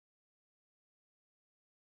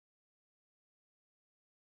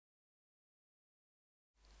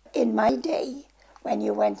In my day, when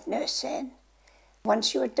you went nursing,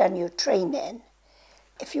 once you had done your training,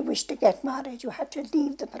 if you wished to get married, you had to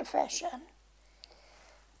leave the profession.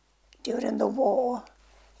 During the war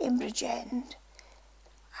in Bridgend,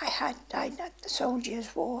 I died at the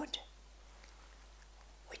soldiers' ward,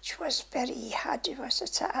 which was very hard. It was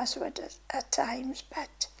at times,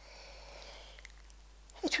 but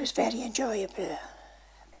it was very enjoyable.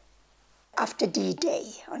 After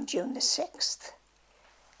D-Day on June the 6th,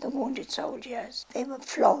 the wounded soldiers, they were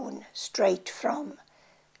flown straight from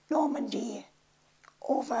Normandy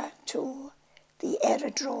over to the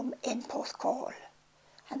aerodrome in Porthcawl,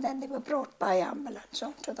 and then they were brought by ambulance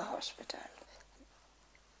onto the hospital.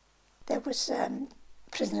 There was a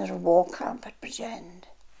prisoner of war camp at Bridgend,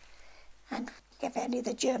 and if any of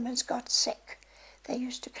the Germans got sick, they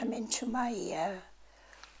used to come into my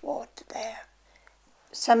ward there.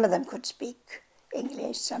 Some of them could speak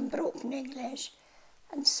English, some broken English,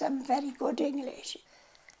 and some very good English.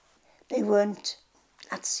 They weren't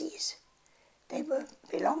Nazis. They were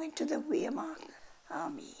belonging to the Wehrmacht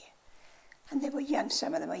army. And they were young,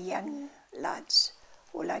 some of them were young lads,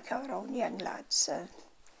 who like our own young lads,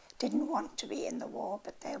 didn't want to be in the war,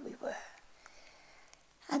 but there we were.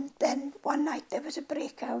 And then one night there was a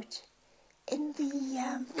breakout in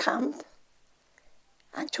the camp,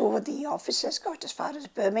 and two of the officers got as far as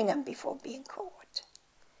Birmingham before being caught.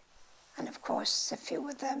 And of course, a few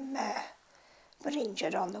of them were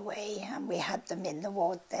injured on the way, and we had them in the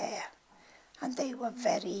ward there. And they were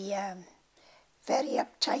very, very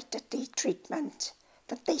uptight at the treatment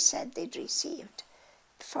that they said they'd received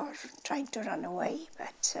for trying to run away,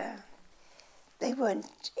 but they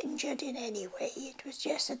weren't injured in any way. It was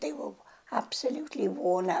just that they were absolutely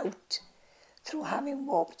worn out through having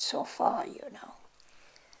walked so far, you know.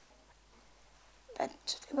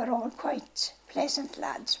 But they were all quite pleasant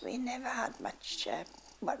lads. We never had much,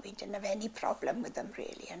 we didn't have any problem with them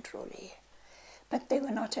really and truly. But they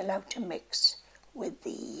were not allowed to mix with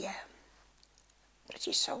the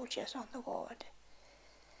British soldiers on the ward.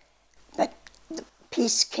 But the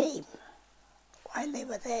peace came while they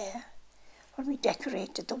were there, when we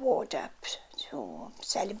decorated the ward up to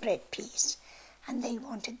celebrate peace, and they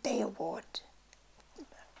wanted their ward.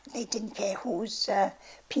 They didn't care whose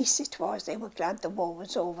peace it was. They were glad the war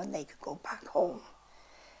was over and they could go back home.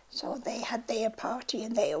 So they had their party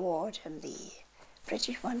in their ward, and the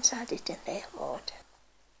British ones had it in their ward.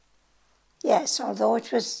 Yes, although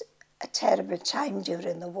it was a terrible time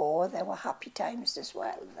during the war, there were happy times as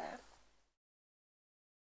well there.